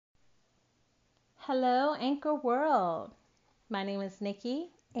Hello, Anchor World. My name is Nikki,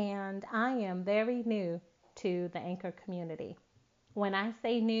 and I am very new to the Anchor community. When I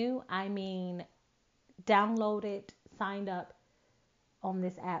say new, I mean downloaded, signed up on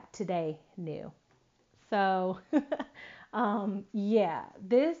this app today, new. So, yeah,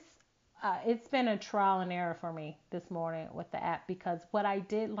 this it's been a trial and error for me this morning with the app because what I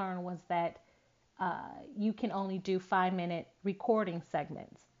did learn was that you can only do 5-minute recording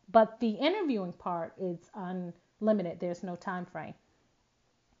segments, but the interviewing part is unlimited. There's no time frame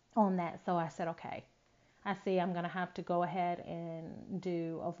on that. So I said, okay, I see I'm going to have to go ahead and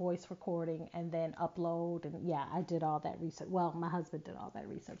do a voice recording and then upload. And yeah, I did all that research. Well, my husband did all that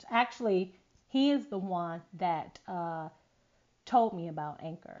research. Actually, he is the one that told me about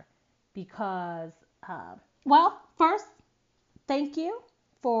Anchor because, well, first, thank you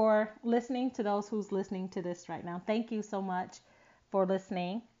for listening to those who's listening to this right now. Thank you so much for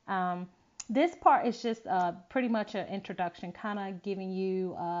listening. This part is just pretty much an introduction, kind of giving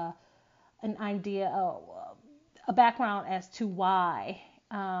you an idea, a background as to why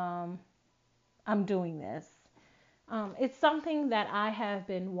I'm doing this. It's something that I have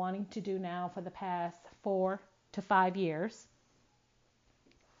been wanting to do now for the past 4 to 5 years,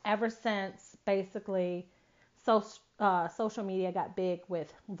 ever since basically social media got big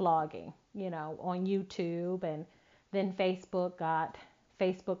with vlogging, on YouTube, and then Facebook got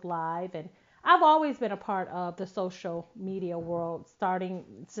Facebook Live. And I've always been a part of the social media world, starting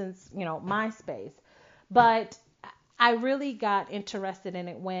since, MySpace. But I really got interested in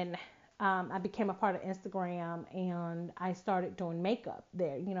it when I became a part of Instagram and I started doing makeup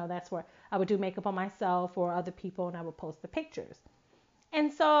there. That's where I would do makeup on myself or other people and I would post the pictures.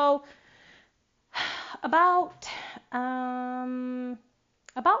 And so about um,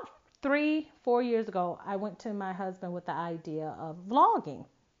 about 3 4 years ago, I went to my husband with the idea of vlogging.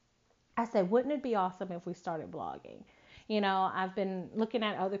 I said, wouldn't it be awesome if we started vlogging? I've been looking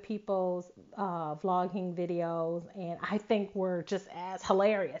at other people's vlogging videos, and I think we're just as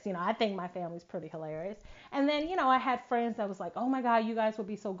hilarious. I think my family's pretty hilarious. And then, I had friends that was like, oh my God, you guys would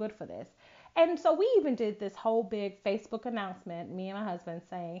be so good for this. And so we even did this whole big Facebook announcement, me and my husband,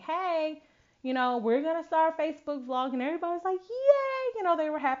 saying, hey, we're going to start a Facebook vlog. And everybody's like, yay. They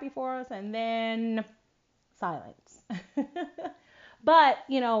were happy for us. And then silence. But,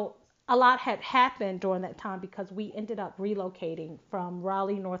 a lot had happened during that time because we ended up relocating from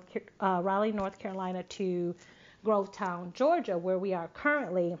Raleigh, North Carolina to Grovetown, Georgia, where we are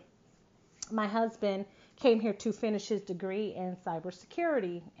currently. My husband came here to finish his degree in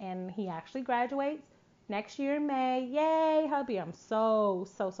cybersecurity, and he actually graduates next year in May. Yay, hubby! I'm so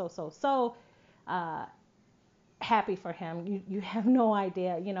uh, happy for him. You have no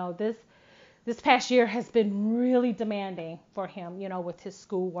idea. This past year has been really demanding for him, with his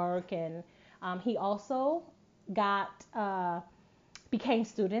schoolwork. And he also got became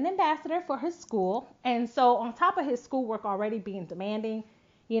student ambassador for his school. And so on top of his schoolwork already being demanding,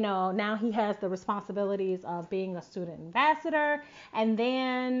 now he has the responsibilities of being a student ambassador. And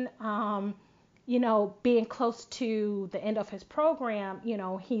then, being close to the end of his program,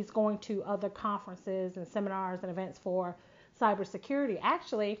 he's going to other conferences and seminars and events for cybersecurity.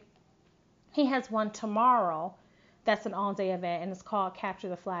 Actually, he has one tomorrow that's an all-day event, and it's called Capture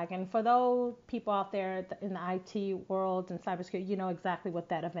the Flag. And for those people out there in the IT world and cybersecurity, you know exactly what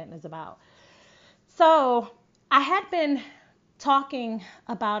that event is about. So I had been talking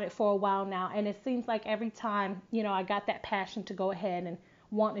about it for a while now, and it seems like every time, I got that passion to go ahead and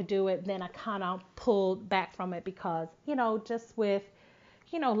want to do it, then I kind of pulled back from it because, just with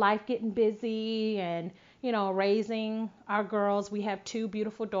life getting busy and, raising our girls. We have two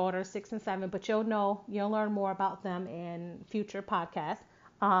beautiful daughters, 6 and 7, but you'll learn more about them in future podcasts.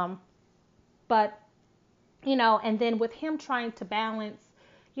 But, and then with him trying to balance,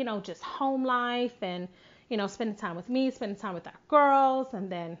 just home life and, spending time with me, spending time with our girls,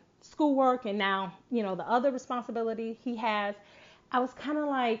 and then schoolwork, and now, the other responsibility he has, I was kind of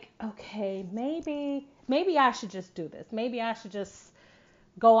like, okay, maybe I should just do this. Maybe I should just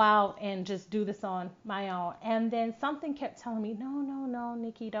go out and just do this on my own. And then something kept telling me, no,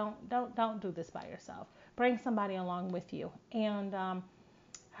 Nikki, don't do this by yourself. Bring somebody along with you. And I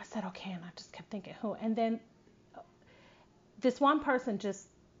said, okay. And I just kept thinking, who? And then this one person just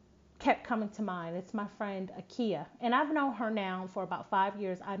kept coming to mind. It's my friend Akia, and I've known her now for about 5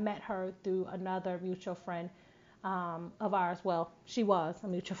 years. I met her through another mutual friend of ours. Well, she was a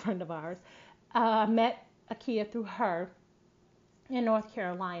mutual friend of ours. I met Akia through her in North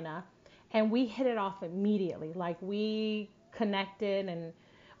Carolina, and we hit it off immediately. Like, we connected, and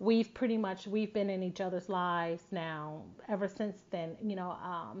we've been in each other's lives now ever since then.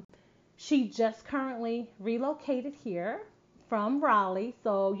 She just currently relocated here from Raleigh.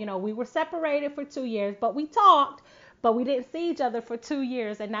 So, we were separated for 2 years, but we talked, but we didn't see each other for 2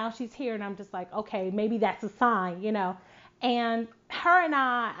 years. And now she's here, and I'm just like, okay, maybe that's a sign. And her and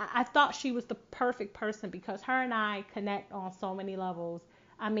I thought she was the perfect person because her and I connect on so many levels.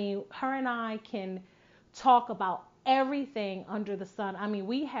 I mean, her and I can talk about everything under the sun. I mean,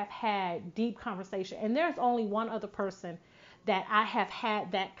 we have had deep conversation, and there's only one other person that I have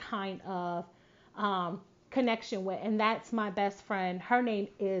had that kind of connection with, and that's my best friend. Her name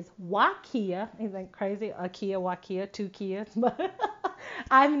is Wakia. Isn't that crazy? Akia, Wakia, two Kias. But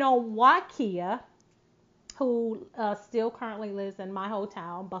I've known Wakia, who still currently lives in my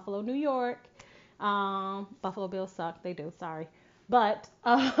hometown, Buffalo, New York. Buffalo Bills suck. They do. Sorry. But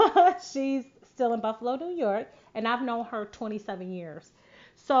she's still in Buffalo, New York, and I've known her 27 years.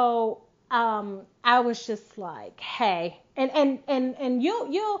 So I was just like, hey, and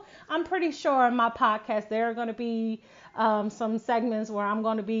you, I'm pretty sure in my podcast there are going to be some segments where I'm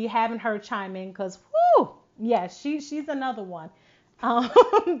going to be having her chime in because, whoo, yeah, she's another one.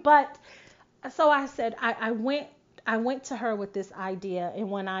 But so I said I went to her with this idea,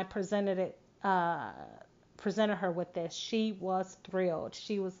 and when I presented her with this, she was thrilled.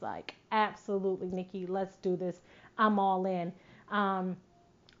 She was like, absolutely, Nikki, let's do this. I'm all in.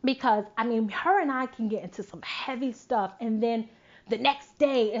 Because I mean, her and I can get into some heavy stuff, and then the next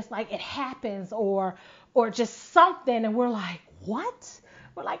day it's like it happens, or just something, and we're like, what?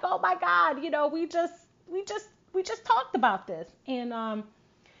 We're like, oh my God, we just talked about this, and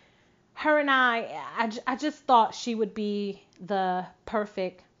her and I just thought she would be the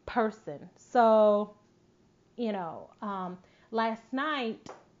perfect person. So, last night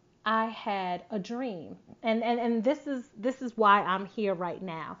I had a dream, and this is why I'm here right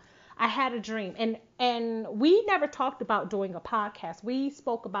now. I had a dream, and we never talked about doing a podcast. We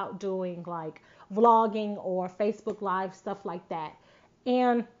spoke about doing like vlogging or Facebook Live, stuff like that.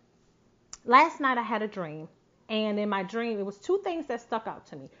 And last night I had a dream, and in my dream it was two things that stuck out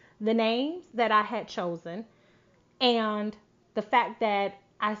to me: the names that I had chosen, and the fact that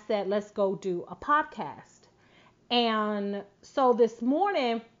I said, let's go do a podcast. And so this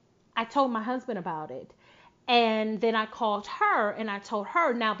morning I told my husband about it. And then I called her and I told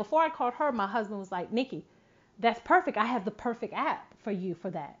her. Now, before I called her, my husband was like, Nikki, that's perfect. I have the perfect app for you for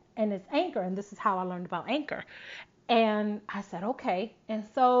that. And it's Anchor. And this is how I learned about Anchor. And I said, okay. And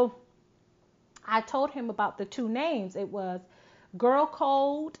so I told him about the two names. It was Girl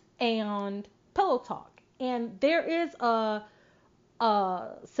Code and Pillow Talk. And there is a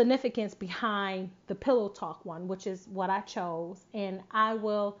significance behind the Pillow Talk one, which is what I chose. And I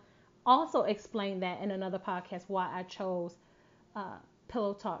will also explain that in another podcast why I chose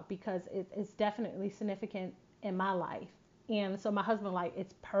Pillow Talk, because it's definitely significant in my life. And so my husband like,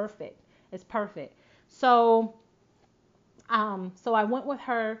 it's perfect. It's perfect. So so I went with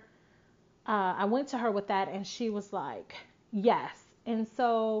her. I went to her with that, and she was like, yes. And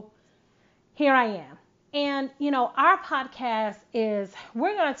so here I am. And, our podcast is,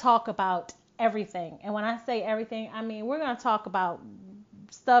 we're going to talk about everything. And when I say everything, I mean, we're going to talk about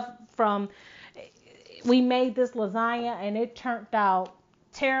stuff from, we made this lasagna and it turned out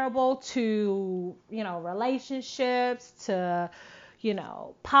terrible, to, relationships, to,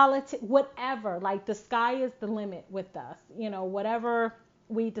 politics, whatever. Like, the sky is the limit with us. Whatever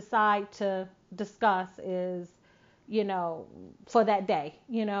we decide to discuss is, for that day.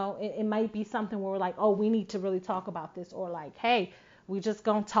 It might be something where we're like, oh, we need to really talk about this, or like, hey, we just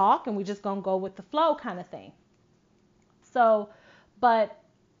gonna talk and we just gonna go with the flow kind of thing. So, but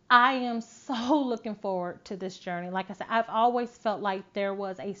I am so looking forward to this journey. Like I said, I've always felt like there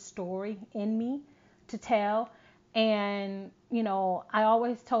was a story in me to tell. And, I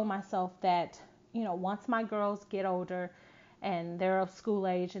always told myself that, once my girls get older and they're of school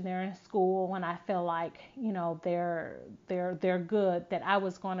age and they're in school, and I feel like, they're good, that I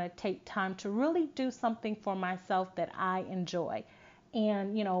was going to take time to really do something for myself that I enjoy.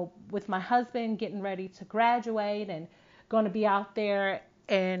 And, with my husband getting ready to graduate and going to be out there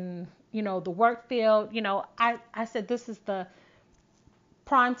in, the work field, I said, this is the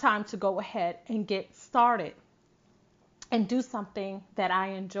prime time to go ahead and get started and do something that I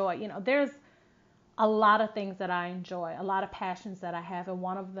enjoy. There's a lot of things that I enjoy, a lot of passions that I have, and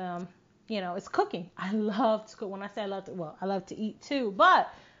one of them, is cooking. I love to cook. When I say I love to, well, I love to eat too, but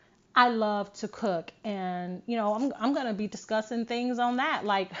I love to cook. And, I'm going to be discussing things on that.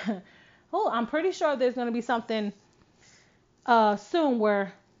 Like, oh, I'm pretty sure there's going to be something soon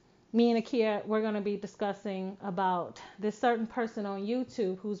where me and Akia, we're going to be discussing about this certain person on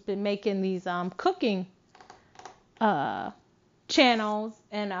YouTube who's been making these cooking channels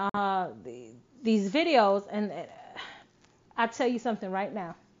and these videos, and I tell you something right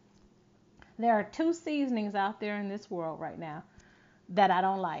now. There are two seasonings out there in this world right now that I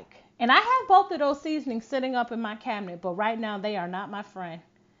don't like. And I have both of those seasonings sitting up in my cabinet, but right now they are not my friend.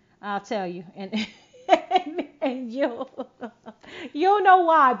 I'll tell you. And and you'll know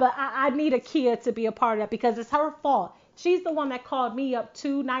why, but I need Akia to be a part of that because it's her fault. She's the one that called me up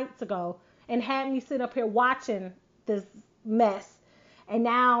 2 nights ago and had me sit up here watching this mess. And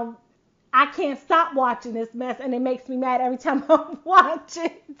now I can't stop watching this mess, and it makes me mad every time I watch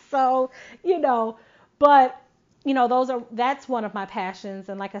it. So, you know, but that's one of my passions.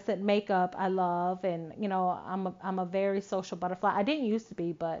 And like I said, makeup I love, and I'm a very social butterfly. I didn't used to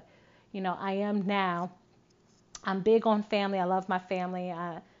be, but I am now. I'm big on family. I love my family.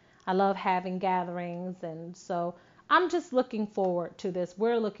 I love having gatherings, and so I'm just looking forward to this.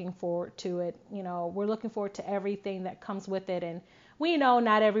 We're looking forward to it. We're looking forward to everything that comes with it. And we know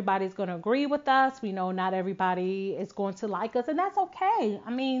not everybody's going to agree with us. We know not everybody is going to like us, and that's okay.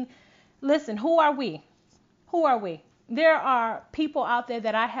 I mean, listen, who are we? Who are we? There are people out there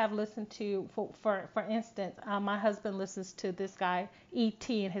that I have listened to. For instance, my husband listens to this guy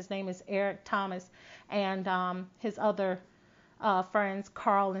E.T. and his name is Eric Thomas, and his other friends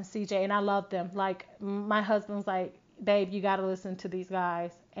Carl and CJ, and I love them. Like my husband's like, babe, you got to listen to these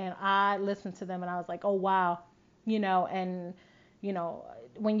guys, and I listened to them, and I was like, oh wow, and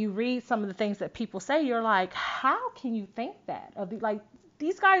when you read some of the things that people say, you're like, how can you think that like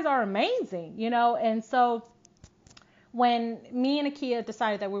these guys are amazing, and so when me and Akia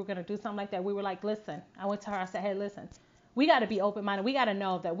decided that we were going to do something like that, we were like, listen, I went to her, I said, hey, listen, we got to be open-minded. We got to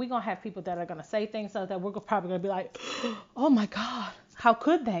know that we're going to have people that are going to say things so that we're probably going to be like, oh my God, how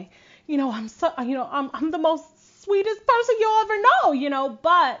could they? I'm so, I'm the most sweetest person you'll ever know,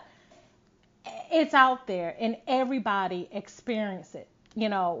 but it's out there and everybody experience it.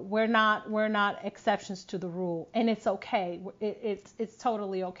 We're not exceptions to the rule, and it's okay. It's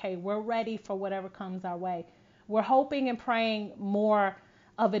totally okay. We're ready for whatever comes our way. We're hoping and praying more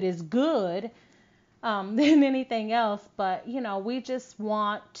of it is good than anything else. But, we just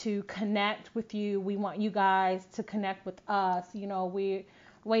want to connect with you. We want you guys to connect with us.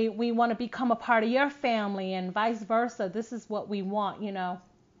 We want to become a part of your family and vice versa. This is what we want,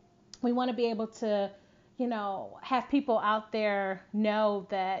 We want to be able to, have people out there know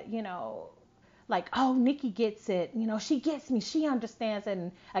that, like, oh, Nikki gets it. She gets me. She understands it.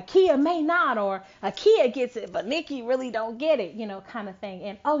 And Akia may not, or Akia gets it, but Nikki really don't get it, kind of thing.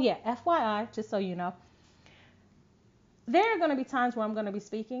 And, oh, yeah, FYI, just so you know, there are going to be times where I'm going to be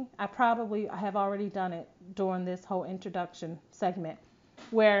speaking. I have already done it during this whole introduction segment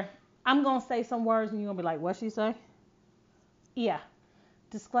where I'm going to say some words and you're going to be like, what'd she say? Yeah.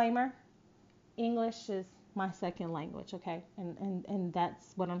 Disclaimer, English is my second language, okay? And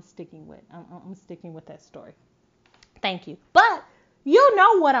that's what I'm sticking with. I'm sticking with that story. Thank you. But you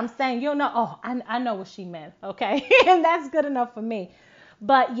know what I'm saying. You'll know, oh, I know what she meant, okay? And that's good enough for me.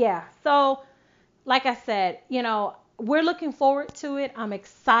 But yeah, so like I said, we're looking forward to it. I'm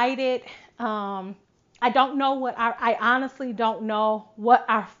excited. I don't know I honestly don't know what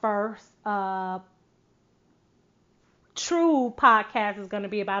our first true podcast is going to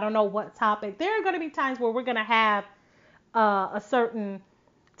be about. I don't know what topic. There are going to be times where we're going to have a certain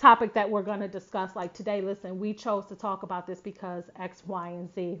topic that we're going to discuss. Like today, listen, we chose to talk about this because X, Y,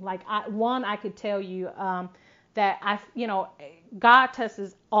 and Z. Like I could tell you that God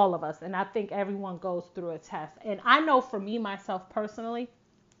tests all of us, and I think everyone goes through a test. And I know for me, myself personally,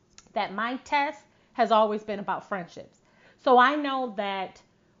 that my test has always been about friendships. So I know that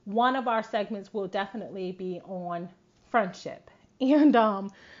one of our segments will definitely be on friendship. And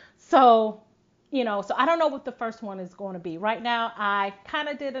so I don't know what the first one is going to be. Right now, I kind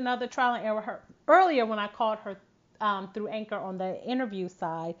of did another trial and error earlier when I called her through Anchor on the interview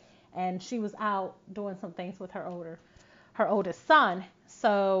side, and she was out doing some things with her oldest son.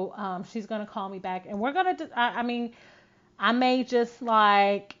 So she's going to call me back, and we're going to, I may just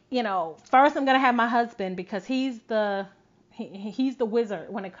first I'm going to have my husband because he's the wizard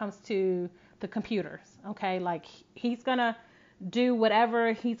when it comes to the computers. Okay. Like he's going to do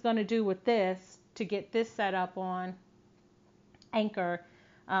whatever he's going to do with this to get this set up on Anchor.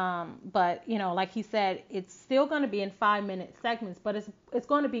 But like he said, it's still going to be in 5-minute segments, but it's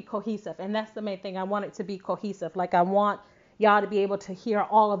going to be cohesive. And that's the main thing. I want it to be cohesive. Like I want y'all to be able to hear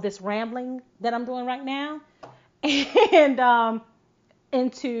all of this rambling that I'm doing right now and,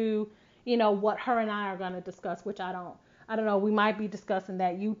 into, what her and I are going to discuss, which I don't know. We might be discussing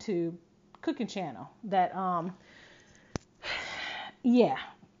that YouTube cooking channel that, yeah,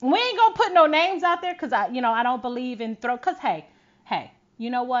 we ain't gonna put no names out there because I don't believe in cause hey, hey, you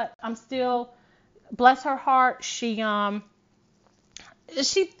know what? I'm still, bless her heart. She's doing her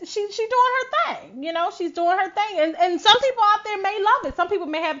thing. She's doing her thing. And some people out there may love it. Some people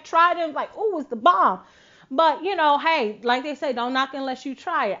may have tried it and like, oh, it's the bomb. But hey, like they say, don't knock it unless you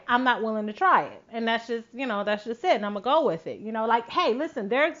try it. I'm not willing to try it. And that's just it. And I'm gonna go with it. Like, hey, listen,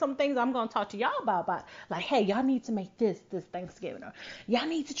 there's some things I'm gonna talk to y'all about. Like, hey, y'all need to make this Thanksgiving, or y'all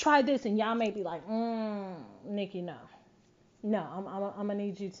need to try this, and y'all may be like, Nikki, no. No, I'm gonna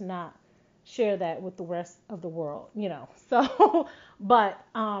need you to not share that with the rest of the world. So, but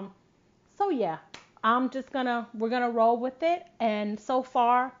so yeah, we're gonna roll with it. And so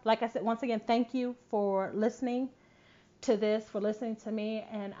far, like I said, once again, thank you for listening to this, for listening to me,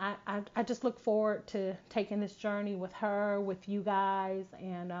 and I just look forward to taking this journey with her, with you guys,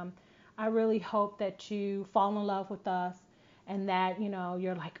 and I really hope that you fall in love with us, and that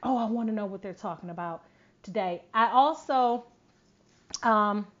you're like, oh, I want to know what they're talking about today.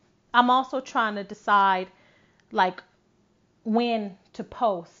 Um, I'm also trying to decide like when to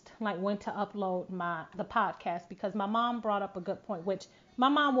post, like when to upload the podcast, because my mom brought up a good point, which my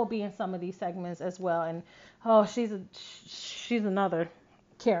mom will be in some of these segments as well. And oh, she's another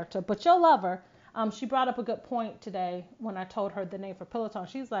character, but you'll love her. She brought up a good point today when I told her the name for Peloton.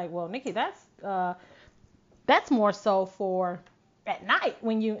 She's like, well, Nikki, that's more so for at night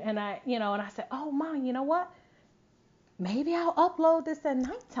when you and I, and I said, oh, Mom, you know what? Maybe I'll upload this at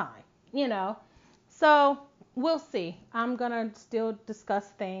nighttime. So we'll see. I'm going to still discuss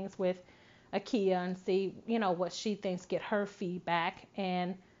things with Akia and see, what she thinks, get her feedback,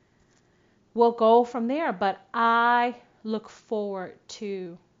 and we'll go from there. But I look forward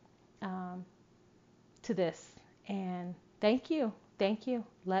um, to this. And thank you. Thank you.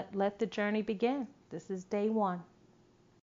 Let the journey begin. This is day one.